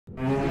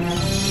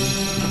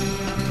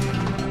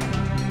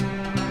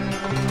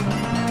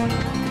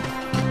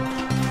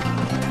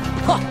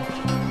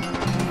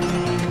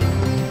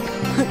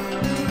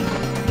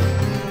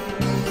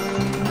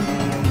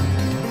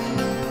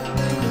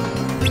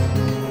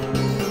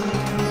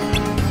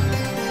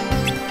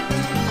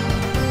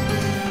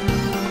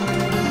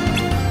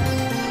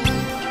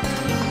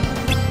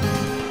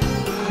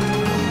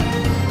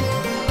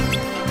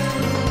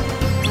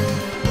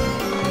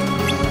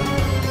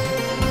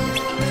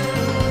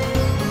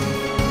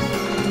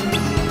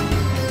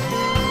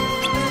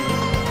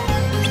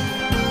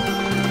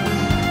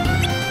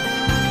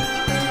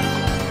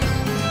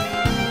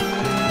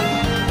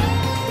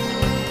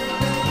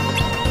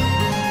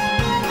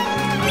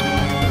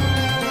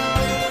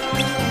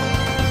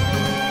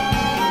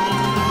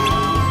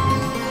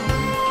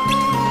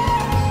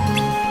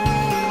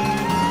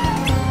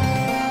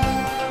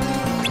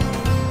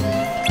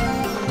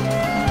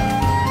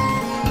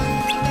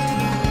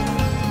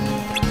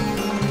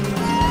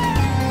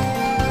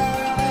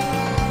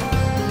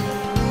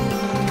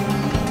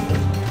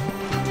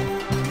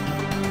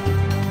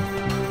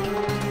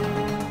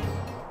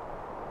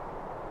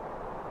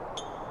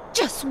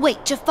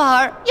wait,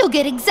 Jafar. You'll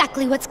get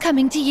exactly what's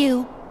coming to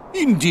you.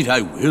 Indeed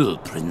I will,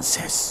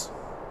 Princess.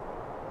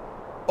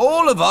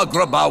 All of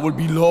Agrabah will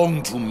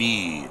belong to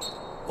me,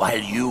 while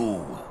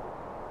you...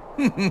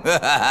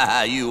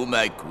 you,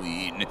 my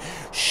queen,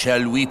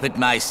 shall weep at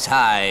my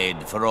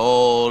side for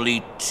all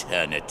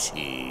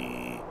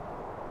eternity.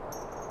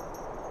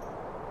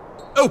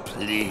 Oh,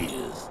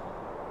 please.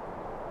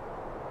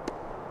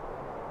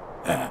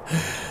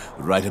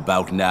 Right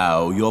about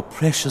now, your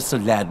precious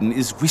Aladdin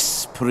is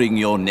whispering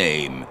your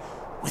name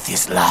with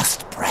his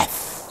last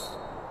breath.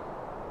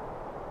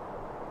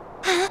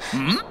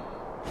 Hmm?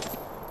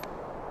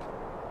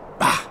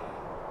 Bah!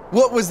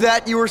 What was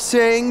that you were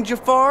saying,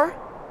 Jafar?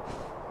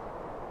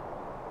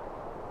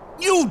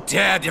 You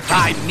dare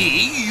defy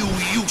me, you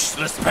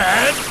useless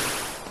bird!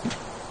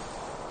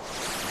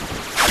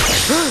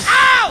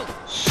 Ow!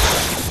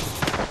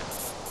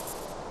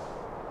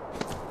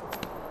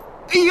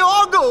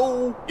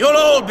 Iago! You'll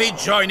all be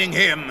joining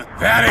him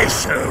very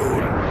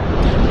soon.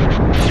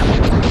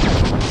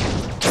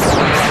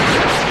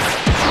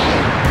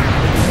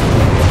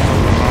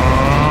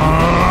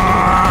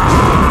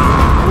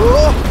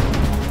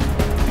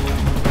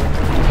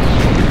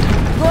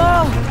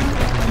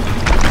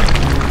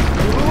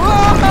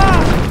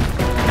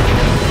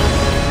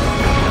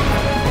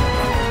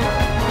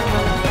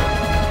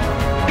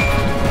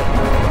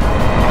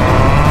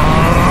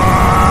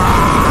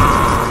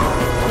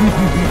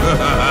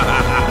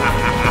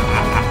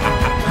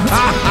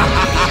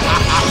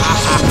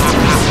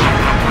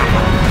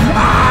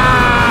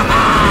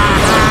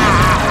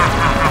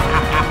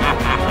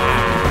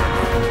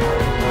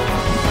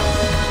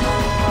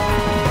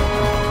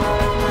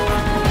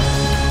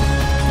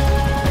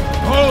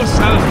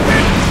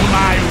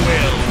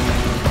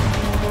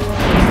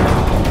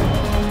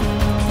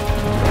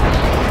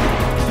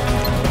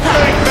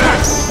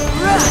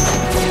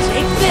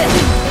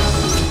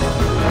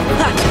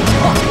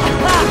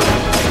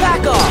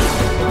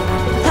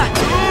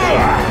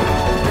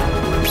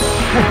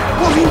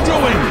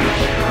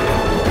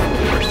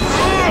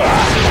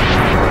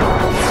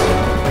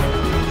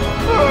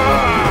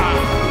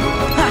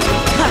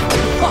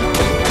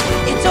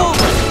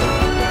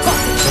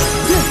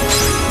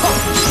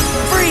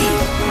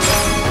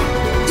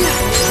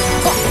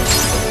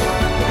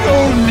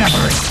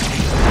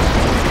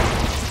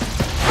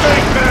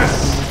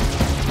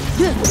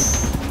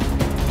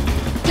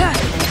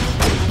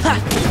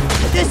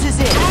 This is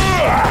it!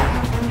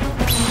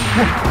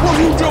 What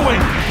are you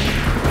doing?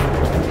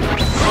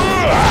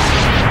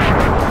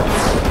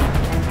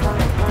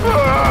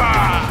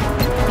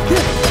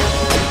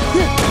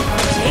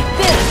 Take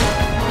this!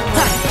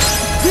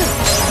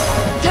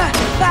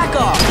 Back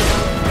off!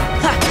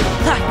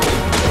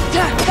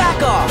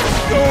 Back off!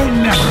 You'll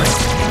never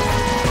escape!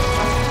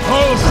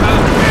 All shall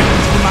bend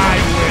to my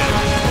will!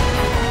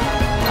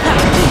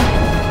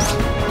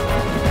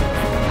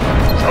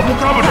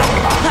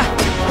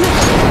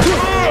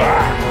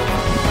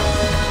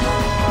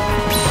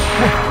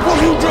 What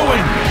are you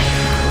doing?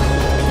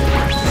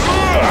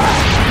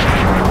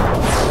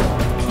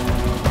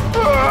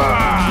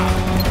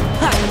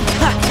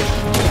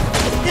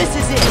 This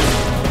is it!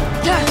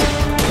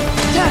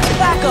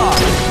 Back off!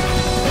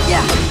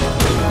 Yeah!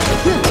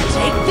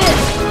 Take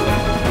this!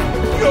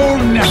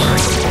 You'll never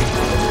escape!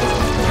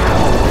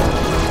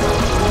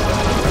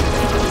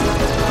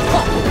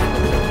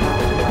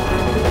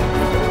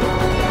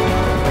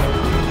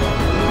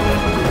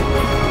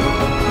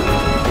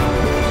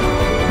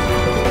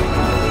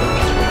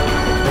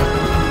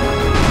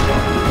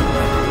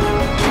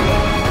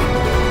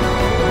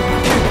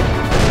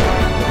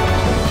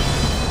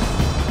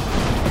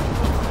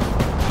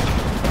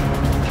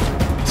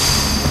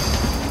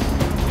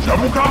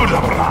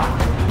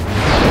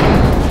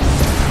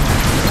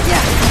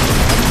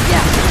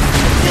 Yeah!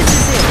 This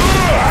is it!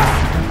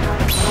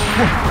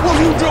 What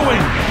are you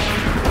doing?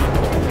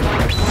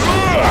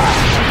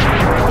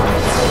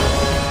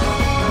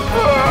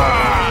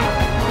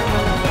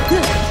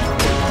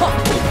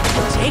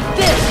 Take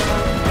this!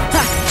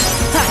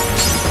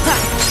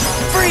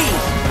 Free!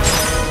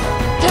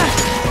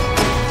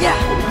 Yeah!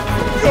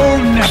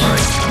 You'll never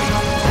escape!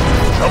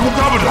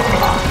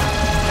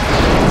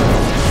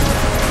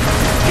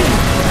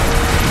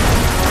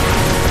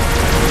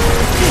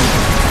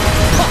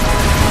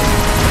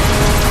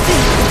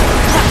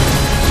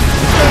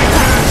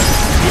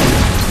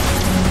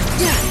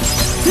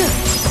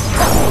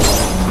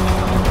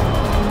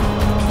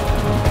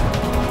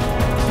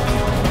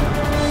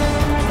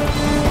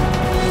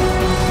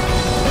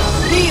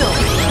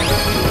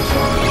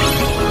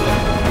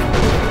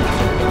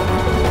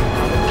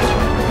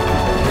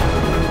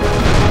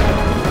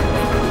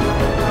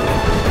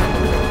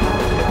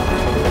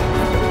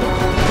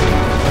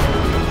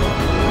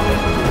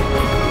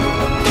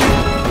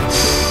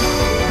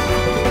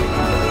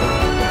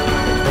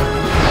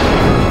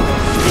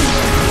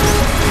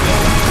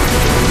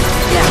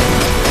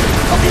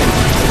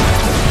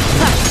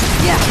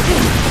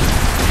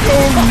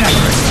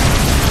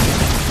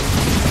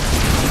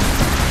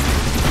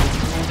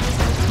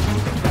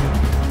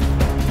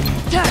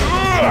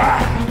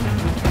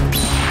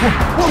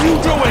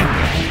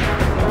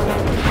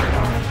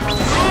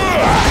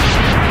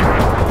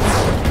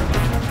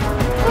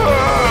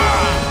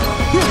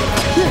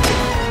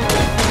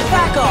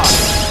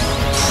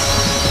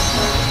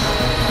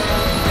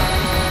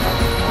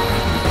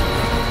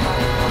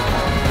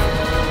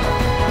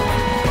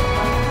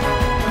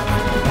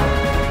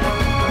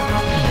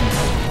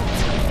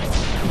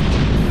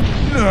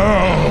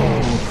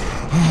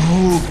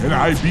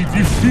 I be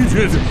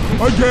defeated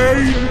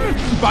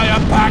again by a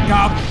pack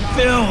of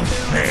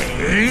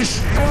filthy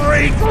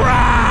street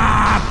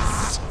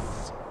rats?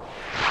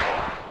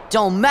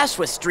 Don't mess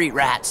with street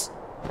rats.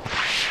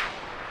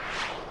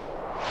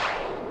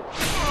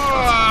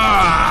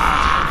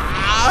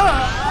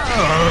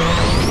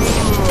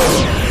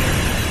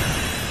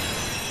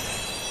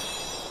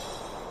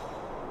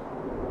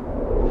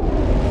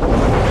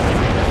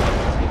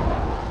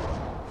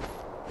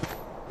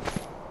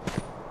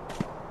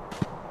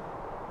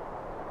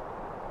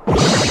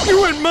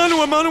 You went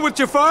mano a mano with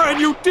Jafar and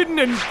you didn't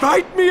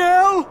invite me,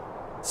 Al?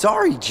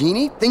 Sorry,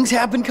 Genie. Things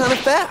happen kind of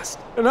fast.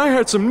 And I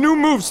had some new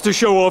moves to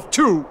show off,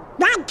 too.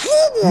 But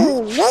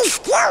Genie, we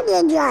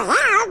still need your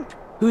help.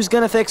 Who's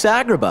gonna fix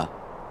Agrabah?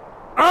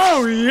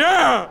 Oh,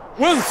 yeah!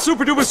 One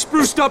super-duper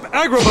spruced-up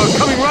Agrabah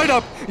coming right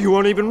up. You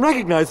won't even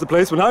recognize the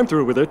place when I'm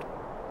through with it.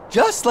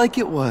 Just like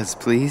it was,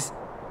 please.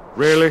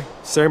 Really?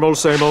 Same old,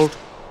 same old?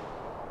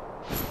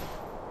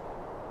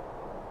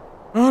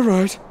 All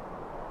right.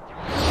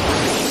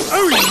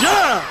 Oh,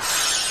 yeah!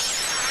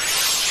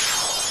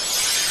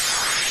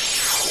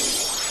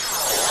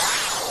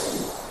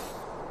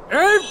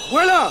 Hey,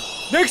 voila!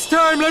 Next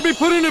time, let me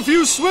put in a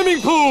few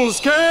swimming pools,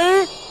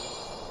 okay?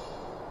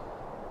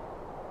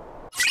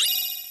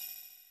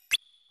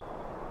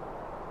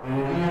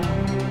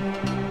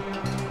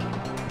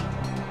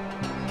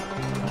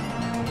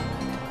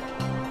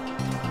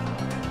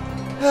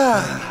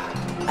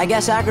 I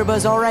guess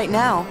Agrabah's all right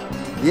now.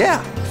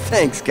 Yeah,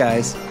 thanks,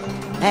 guys.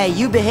 Hey,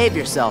 you behave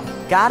yourself.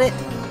 Got it?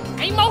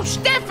 I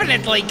most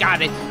definitely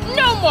got it.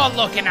 No more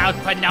looking out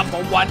for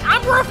number one.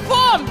 I'm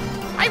reformed.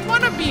 I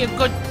want to be a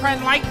good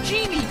friend like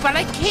Genie, but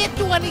I can't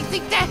do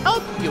anything to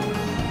help you.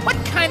 What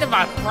kind of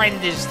a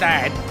friend is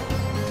that?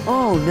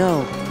 Oh,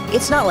 no.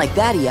 It's not like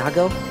that,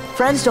 Iago.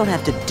 Friends don't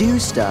have to do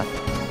stuff.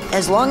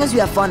 As long as you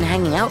have fun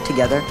hanging out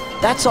together,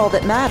 that's all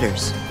that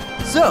matters.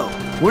 So,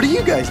 what do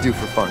you guys do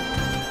for fun?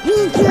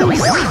 We do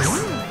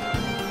sex.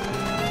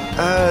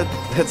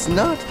 That's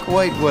not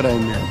quite what I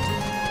meant.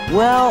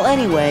 Well,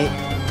 anyway,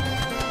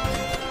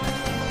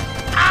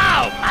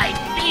 Ow, my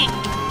feet.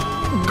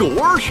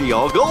 Gosh,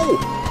 Iago!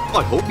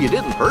 I hope you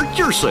didn't hurt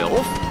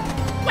yourself.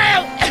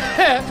 Well,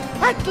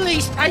 at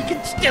least I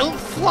can still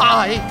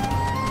fly.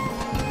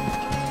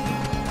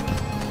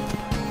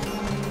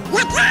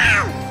 Look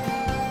out!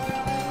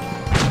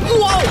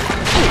 Whoa!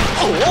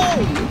 Oh!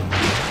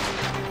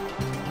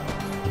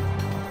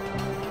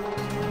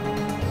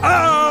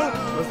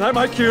 Oh! Was that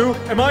my cue?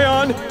 Am I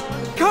on?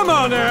 Come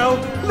on, Al.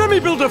 Let me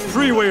build a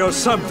freeway or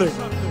something.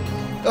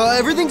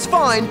 Everything's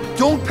fine.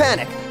 Don't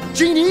panic.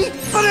 Genie?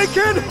 But I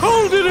can't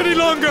hold it any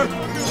longer!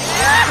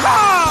 Hey!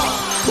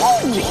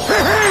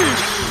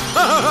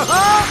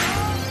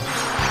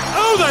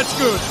 Oh, that's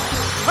good!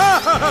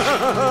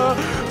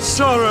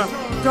 Sora,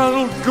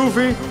 Donald,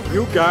 Goofy,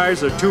 you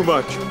guys are too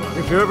much.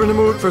 If you're ever in the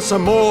mood for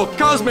some more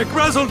cosmic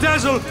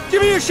razzle-dazzle,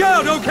 give me a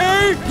shout,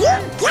 okay? You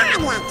got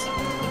it!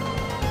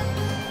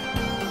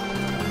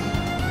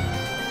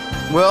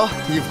 Well,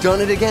 you've done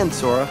it again,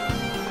 Sora.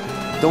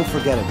 Don't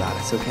forget about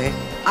us, okay?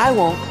 I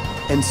won't.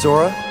 And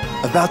Sora,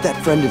 about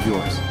that friend of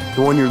yours,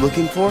 the one you're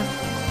looking for,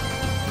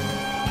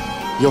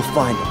 you'll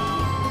find him.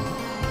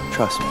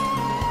 Trust me.